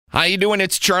How you doing?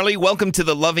 It's Charlie. Welcome to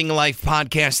the Loving Life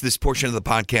podcast. This portion of the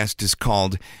podcast is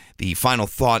called The Final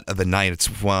Thought of the Night. It's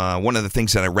one of the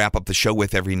things that I wrap up the show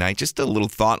with every night. Just a little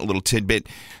thought, a little tidbit.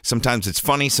 Sometimes it's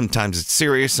funny, sometimes it's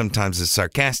serious, sometimes it's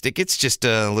sarcastic. It's just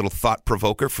a little thought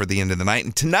provoker for the end of the night.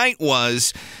 And tonight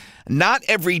was, not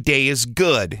every day is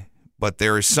good, but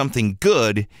there is something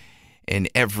good in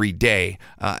every day.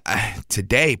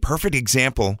 Today, perfect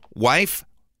example. Wife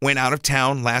went out of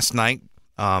town last night.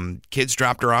 Kids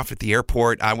dropped her off at the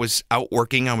airport. I was out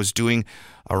working. I was doing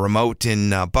a remote in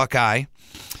Buckeye.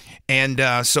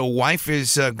 And so wife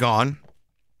is gone,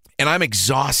 and I'm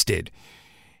exhausted.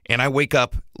 And I wake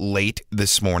up late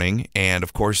this morning, and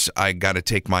of course, I got to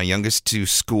take my youngest to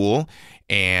school,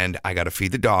 and I got to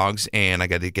feed the dogs, and I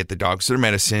got to get the dogs their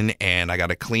medicine, and I got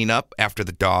to clean up after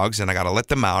the dogs, and I got to let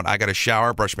them out. I got to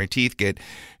shower, brush my teeth, get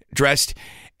dressed,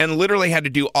 and literally had to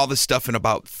do all this stuff in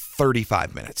about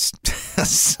 35 minutes.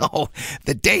 So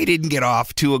the day didn't get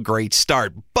off to a great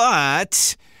start.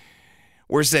 But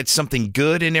where's that something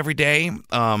good in every day?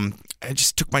 I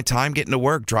just took my time getting to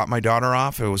work, dropped my daughter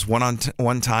off. It was one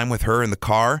time with her in the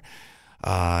car,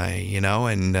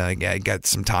 and I got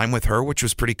some time with her, which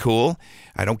was pretty cool.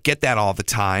 I don't get that all the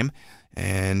time.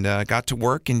 And got to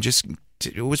work and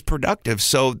it was productive.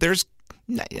 So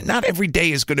not every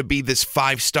day is going to be this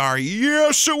 5-star,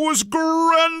 yes, it was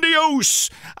grandiose.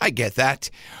 I get that.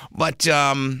 But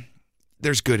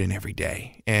there's good in every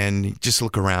day. And just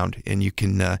look around and you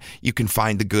can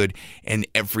find the good in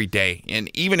every day. And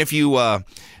even if you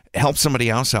help somebody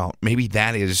else out, maybe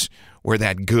that is where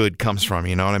that good comes from.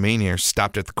 You know what I mean? You're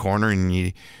stopped at the corner and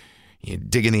you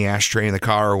dig in the ashtray in the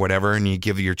car or whatever, and you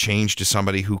give your change to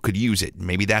somebody who could use it.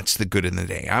 Maybe that's the good in the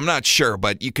day. I'm not sure,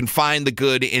 but you can find the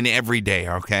good in every day,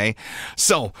 okay?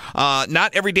 So,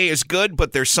 not every day is good,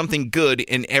 but there's something good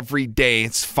in every day.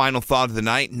 It's final thought of the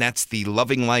night, and that's the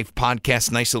Loving Life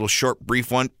podcast. Nice little short, brief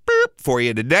one for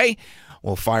you today.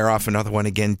 We'll fire off another one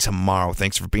again tomorrow.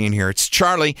 Thanks for being here. It's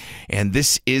Charlie, and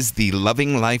this is the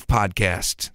Loving Life podcast.